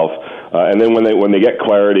itself. And then when they get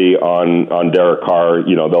clarity on Derek Carr,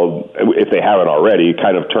 they'll, if they haven't already,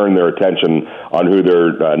 kind of turn their attention on who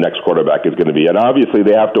their next quarterback is going to be. And obviously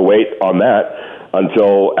they have to wait on that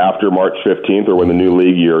until after March 15th, or when the new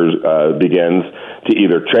league year begins, to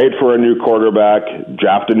either trade for a new quarterback,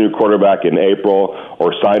 draft a new quarterback in April,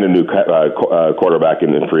 or sign a new quarterback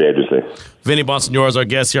in free agency. Vinny Bonsignore is our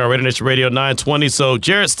guest here on Raider Nation Radio 920. So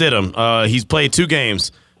Jarrett Stidham, he's played 2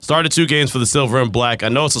 games. Started 2 games for the Silver and Black. I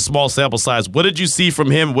know it's a small sample size. What did you see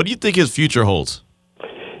from him? What do you think his future holds?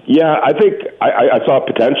 Yeah, I think I saw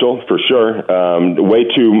potential for sure. Way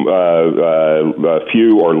too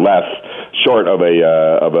few or less short of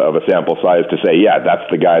a sample size to say, yeah, that's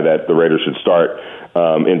the guy that the Raiders should start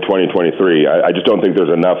in 2023. I just don't think there's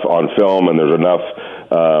enough on film, and there's enough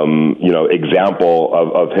example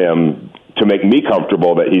of him to make me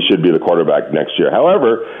comfortable that he should be the quarterback next year.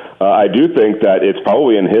 However, I do think that it's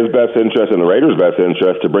probably in his best interest and the Raiders' best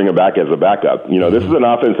interest to bring him back as a backup. This is an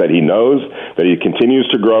offense that he knows, that he continues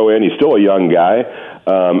to grow in. He's still a young guy.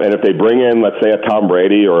 And if they bring in, let's say, a Tom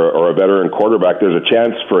Brady or a veteran quarterback, there's a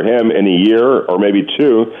chance for him in a year or maybe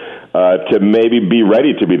 2 to maybe be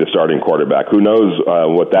ready to be the starting quarterback. Who knows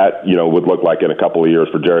what that would look like in a couple of years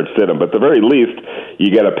for Jarrett Stidham. But at the very least,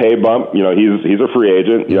 you get a pay bump. He's a free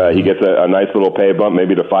agent. He gets a nice little pay bump,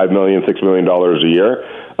 maybe to $5 million, $6 million a year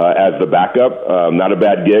as the backup. Not a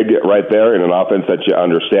bad gig right there in an offense that you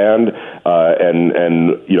understand, and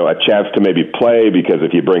a chance to maybe play, because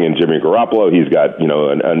if you bring in Jimmy Garoppolo, he's got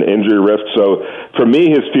an injury risk. So for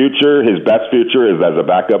me, his best future is as a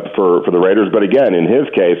backup for the Raiders. But again, in his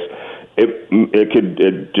case,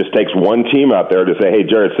 it just takes one team out there to say, hey,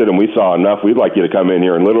 Jarrett Stidham, we saw enough. We'd like you to come in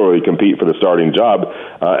here and literally compete for the starting job.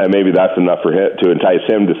 And maybe that's enough for him to entice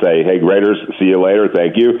him to say, hey, Raiders, see you later.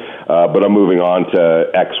 Thank you. But I'm moving on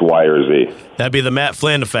to X, Y, or Z. That'd be the Matt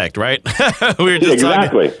Flynn effect, right? We were just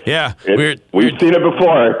exactly. Talking, yeah. We've seen it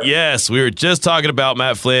before. Yes, we were just talking about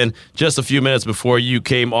Matt Flynn just a few minutes before you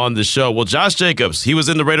came on the show. Well, Josh Jacobs, he was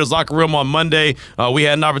in the Raiders locker room on Monday. We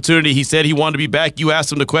had an opportunity. He said he wanted to be back. You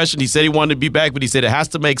asked him the question. He said he wanted to be back, but he said it has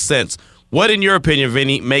to make sense. What, in your opinion,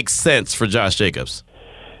 Vinny, makes sense for Josh Jacobs?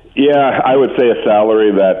 Yeah, I would say a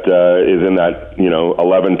salary that is in that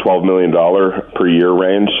 $11-12 million per year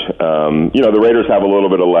range. The Raiders have a little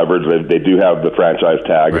bit of leverage. They do have the franchise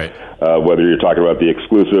tag, right. Whether you're talking about the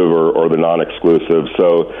exclusive or the non-exclusive.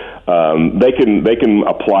 So they can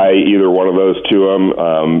apply either one of those to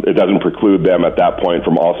him. It doesn't preclude them at that point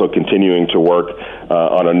from also continuing to work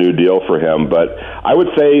on a new deal for him. But I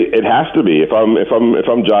would say it has to be. If I'm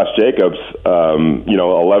Josh Jacobs,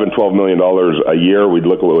 $11-12 million a year, we'd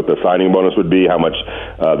look at what the signing bonus would be, how much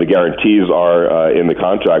the guarantees are in the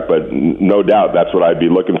contract. But no doubt that's what I'd be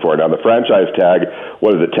looking for. Now the franchise tag,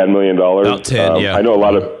 what is it, $10 million? About 10, yeah. I know a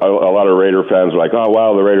lot of Raider fans are like, oh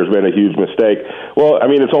wow, the Raiders made a huge mistake. Well, I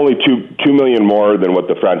mean, it's only $2 million more than what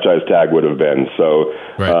the franchise tag would have been. So,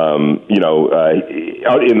 right.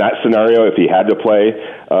 In that scenario, if he had to play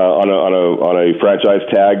on a franchise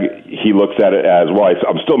tag, he looks at it as, well,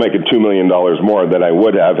 I'm still making $2 million more than I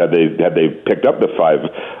would have had they picked up the 5th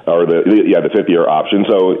year option.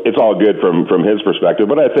 So it's all good from his perspective.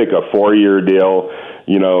 But I think a 4-year deal,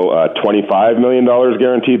 $25 million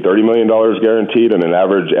guaranteed, $30 million guaranteed, and an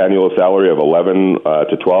average annual salary of 11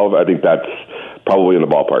 to 12. I think that's probably in the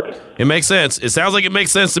ballpark. It makes sense. It sounds like it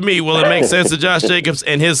makes sense to me. Will it make sense to Josh Jacobs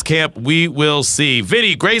and his camp? We will see.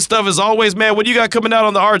 Vinny, great stuff as always, man. What do you got coming out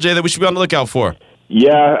on the RJ that we should be on the lookout for?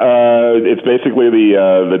 Yeah, it's basically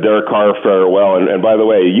the Derek Carr farewell. And by the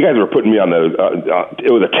way, you guys were putting me on the.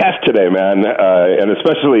 It was a test today, man, and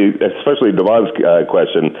especially Devon's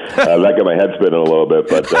question that got my head spinning a little bit.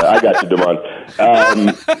 But I got you, Devon.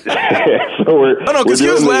 So we're. Oh no, because he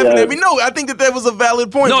was laughing at me. No, I think that was a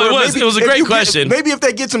valid point. No, it was a great question. Maybe if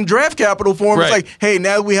they get some draft capital for him, right. It's like, hey,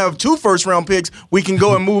 now we have 2 first-round picks, we can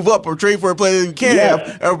go and move up or trade for a player that we can't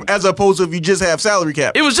have, as opposed to if you just have salary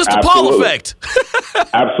cap. It was just a Paul effect.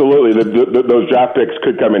 Absolutely. Those draft picks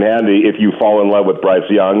could come in handy if you fall in love with Bryce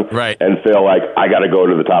Young and feel like, I got to go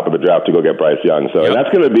to the top of the draft to go get Bryce Young. So and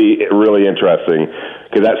that's going to be really interesting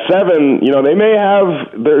because at 7, they may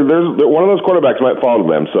have there's one of those quarterbacks might fall to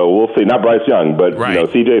them. So we'll see. Not Bryce Young, but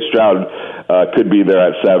C.J. Stroud could be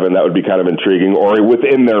there at 7. That would be kind of intriguing, or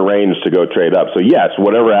within their range to go trade up. So yes,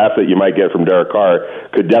 whatever asset you might get from Derek Carr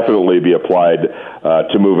could definitely be applied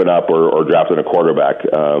to moving up or drafting a quarterback.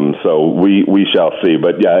 So we shall see.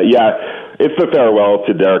 But yeah, it's the farewell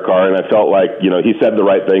to Derek Carr, and I felt like he said the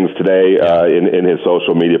right things today in his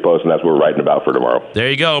social media post, and that's what we're writing about for tomorrow. There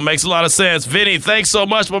you go. Makes a lot of sense. Vinny, thanks so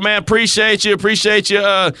much, my man. Appreciate you.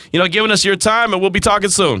 Giving us your time, and we'll be talking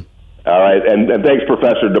soon. All right, and thanks,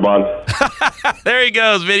 Professor Damon. There he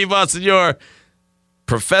goes, Vinny Bonsignore.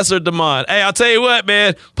 Professor Damon. Hey, I'll tell you what,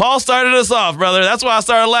 man. Paul started us off, brother. That's why I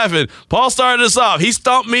started laughing. Paul started us off. He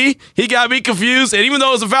stumped me. He got me confused. And even though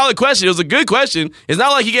it was a valid question, it was a good question. It's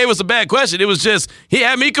not like he gave us a bad question. It was just he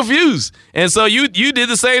had me confused. And so you did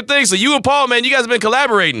the same thing. So you and Paul, man, you guys have been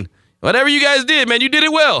collaborating. Whatever you guys did, man, you did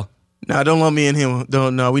it well. Nah, don't lump me and him.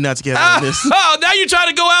 No, we're not together on this. Oh, now you trying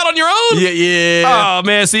to go out on your own? Yeah. Oh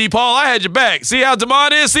man, see, Paul, I had your back. See how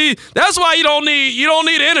Damon is? See, that's why you don't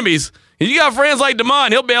need enemies. You got friends like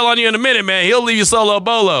Damon, he'll bail on you in a minute, man. He'll leave you solo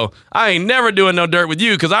bolo. I ain't never doing no dirt with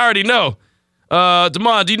you because I already know.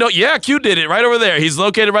 Damon, do you know? Yeah, Q did it right over there. He's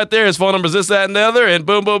located right there. His phone number's this, that, and the other, and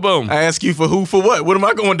boom, boom, boom. I ask you for who, for what? What am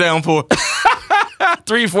I going down for?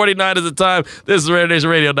 3:49 is the time. This is Raider Nation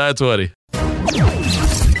Radio 920.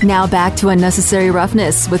 Now back to Unnecessary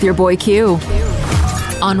Roughness with your boy Q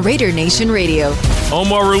on Raider Nation Radio.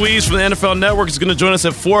 Omar Ruiz from the NFL Network is going to join us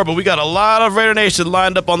at 4, but we got a lot of Raider Nation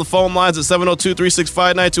lined up on the phone lines at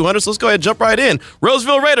 702-365-9200, so let's go ahead and jump right in.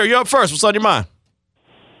 Roseville Raider, you're up first. What's on your mind?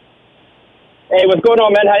 Hey, what's going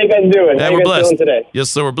on, man? How you guys doing? Hey, How we're you guys blessed. doing today? Yes,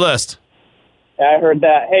 sir, we're blessed. I heard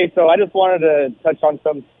that. Hey, so I just wanted to touch on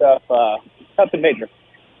some stuff, nothing major.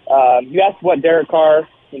 You asked what Derek Carr,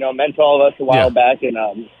 meant to all of us a while back, and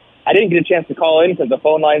I didn't get a chance to call in because the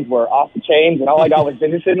phone lines were off the chains, and all I got was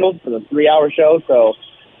busy signals for the 3-hour show. So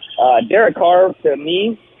Derek Carr, to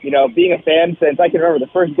me, being a fan since I can remember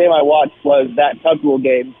the first game I watched was that Tug Rule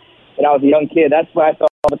game, and I was a young kid. That's when I saw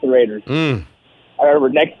him with the Raiders. I remember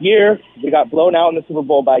next year, we got blown out in the Super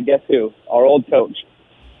Bowl by guess who? Our old coach.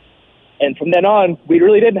 And from then on, we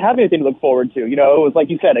really didn't have anything to look forward to. It was,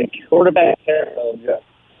 like you said, a quarterback of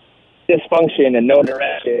dysfunction and no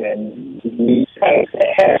direction, and we kind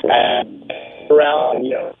of around,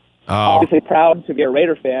 obviously proud to be a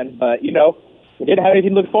Raider fan, but, we didn't have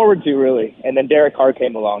anything to look forward to, really. And then Derek Carr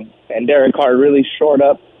came along, and Derek Carr really shored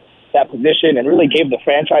up that position and really gave the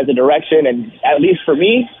franchise a direction, and at least for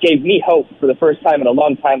me, gave me hope for the first time in a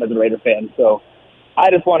long time as a Raider fan. So I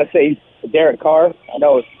just want to say to Derek Carr, I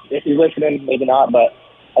know if he's listening, maybe not, but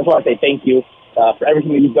I just want to say thank you for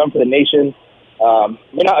everything that you've done for the nation.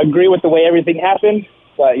 May not agree with the way everything happened,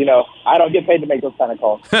 but, I don't get paid to make those kind of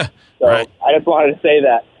calls. So right. I just wanted to say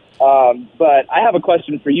that. But I have a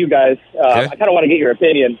question for you guys. I kind of want to get your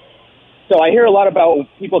opinion. So I hear a lot about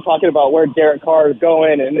people talking about where Derek Carr is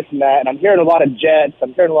going and this and that, and I'm hearing a lot of Jets.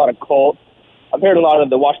 I'm hearing a lot of Colts. I'm hearing a lot of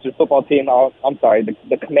the Washington football team.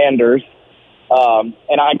 The Commanders. And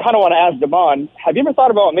I kind of want to ask Damon, have you ever thought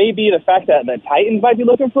about maybe the fact that the Titans might be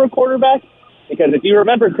looking for a quarterback? Because if you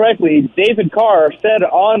remember correctly, David Carr said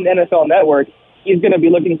on NFL Network he's going to be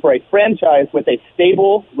looking for a franchise with a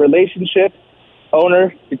stable relationship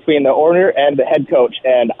owner between the owner and the head coach.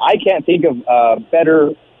 And I can't think of a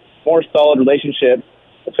better, more solid relationship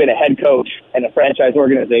between a head coach and a franchise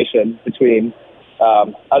organization between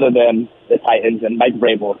other than the Titans and Mike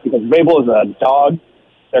Vrabel. Because Vrabel is a dog.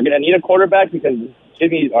 They're going to need a quarterback because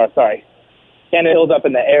Tannehill's up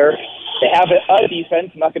in the air. They have a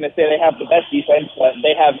defense. I'm not going to say they have the best defense, but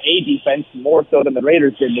they have a defense more so than the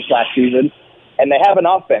Raiders did this last season. And they have an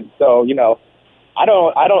offense. So,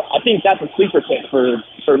 I think that's a sleeper pick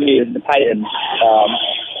for me is the Titans.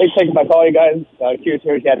 Thanks for taking my call, you guys. Curious to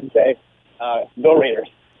hear what you have to say. Go Raiders.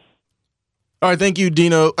 All right, thank you,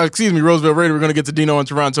 Dino. Roseville Raider. We're going to get to Dino in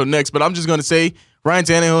Toronto next, but I'm just going to say Ryan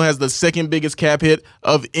Tannehill has the second biggest cap hit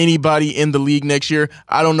of anybody in the league next year.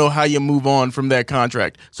 I don't know how you move on from that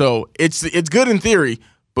contract. So it's good in theory,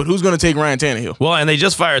 but who's going to take Ryan Tannehill? Well, and they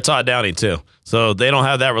just fired Todd Downing, too. So they don't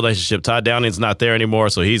have that relationship. Todd Downing's not there anymore,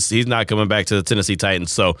 so he's not coming back to the Tennessee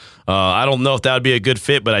Titans. So I don't know if that would be a good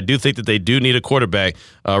fit, but I do think that they do need a quarterback.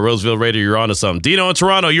 Roseville Raider, you're on to something. Dino in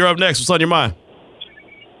Toronto, you're up next. What's on your mind?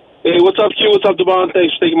 Hey, what's up, Q? What's up, Devon?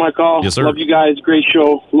 Thanks for taking my call. Yes, sir. Love you guys. Great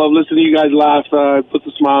show. Love listening to you guys laugh. Puts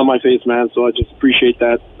a smile on my face, man, so I just appreciate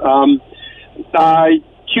that.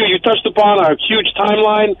 Q, you touched upon a huge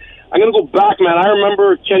timeline. I'm going to go back, man. I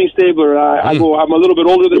remember Kenny Stabler. I'm a little bit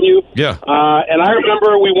older than you. Yeah. And I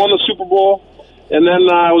remember we won the Super Bowl, and then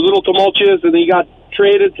it was a little tumultuous, and he got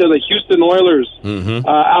traded to the Houston Oilers. Mm-hmm.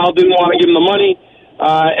 Al didn't want to give him the money.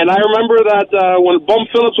 And I remember that when Bum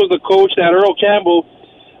Phillips was the coach, that Earl Campbell,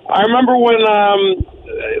 I remember when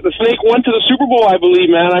the Snake went to the Super Bowl, I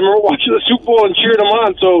believe, man. I remember watching the Super Bowl and cheering him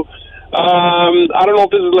on. So I don't know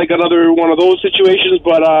if this is like another one of those situations,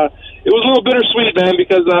 but it was a little bittersweet, man,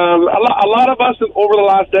 because a lot of us over the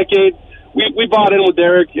last decade, we bought in with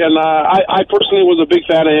Derek, and I personally was a big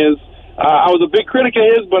fan of his. I was a big critic of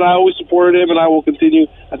his, but I always supported him, and I will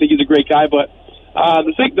continue. I think he's a great guy. But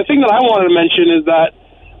the thing that I wanted to mention is that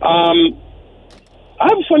I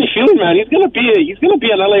have a funny feeling, man. He's gonna be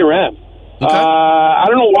an LA Ram. Okay. I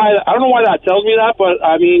don't know why that tells me that, but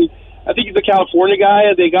I mean, I think he's a California guy.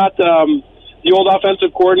 They got the old offensive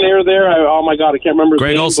coordinator there. Oh my God, I can't remember his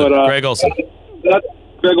name. Greg Olson. Greg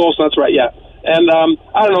Olson. That's right. Yeah. And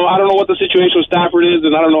I don't know what the situation with Stafford is,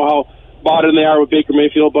 and I don't know how bought in they are with Baker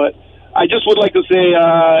Mayfield. But I just would like to say,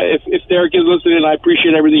 if Derek is listening, I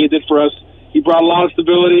appreciate everything he did for us. He brought a lot of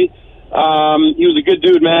stability. He was a good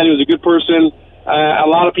dude, man. He was a good person. He had a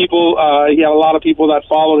lot of people that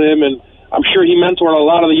followed him, and I'm sure he mentored a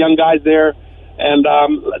lot of the young guys there. And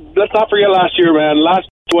let's not forget last year, man. Last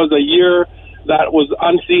year was a year that was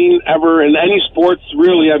unseen ever in any sports,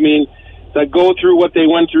 really. I mean, to go through what they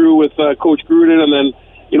went through with Coach Gruden, and then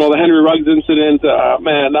the Henry Ruggs incident.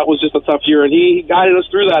 Man, that was just a tough year, and he guided us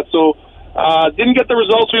through that. So didn't get the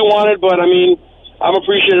results we wanted, but I mean, I'm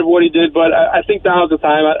appreciative of what he did. But I think now's the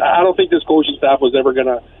time. I don't think this coaching staff was ever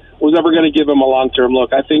gonna give him a long-term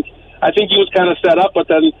look. I think he was kind of set up, but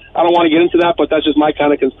then I don't want to get into that, but that's just my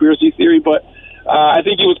kind of conspiracy theory. But I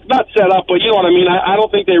think he was not set up, but you know what I mean. I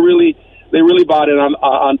don't think they really bought in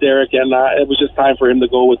on Derek, and it was just time for him to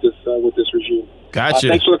go with this regime. Gotcha.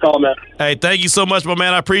 Thanks for the call, man. Hey, thank you so much, my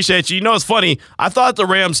man. I appreciate you. You know, it's funny. I thought the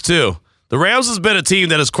Rams too. The Rams has been a team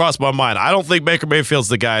that has crossed my mind. I don't think Baker Mayfield's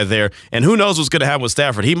the guy there, and who knows what's going to happen with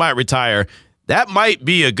Stafford. He might retire. That might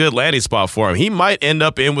be a good landing spot for him. He might end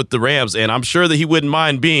up in with the Rams, and I'm sure that he wouldn't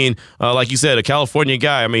mind being, like you said, a California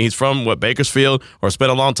guy. I mean, he's from, Bakersfield, or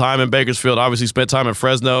spent a long time in Bakersfield, obviously spent time in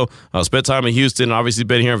Fresno, spent time in Houston, obviously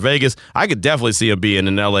been here in Vegas. I could definitely see him being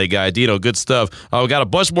an L.A. guy. Dino, good stuff. We got a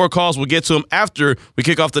bunch more calls. We'll get to them after we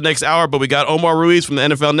kick off the next hour, but we got Omar Ruiz from the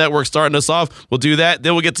NFL Network starting us off. We'll do that.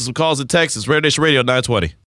 Then we'll get to some calls and texts. It's Raider Nation Radio 920.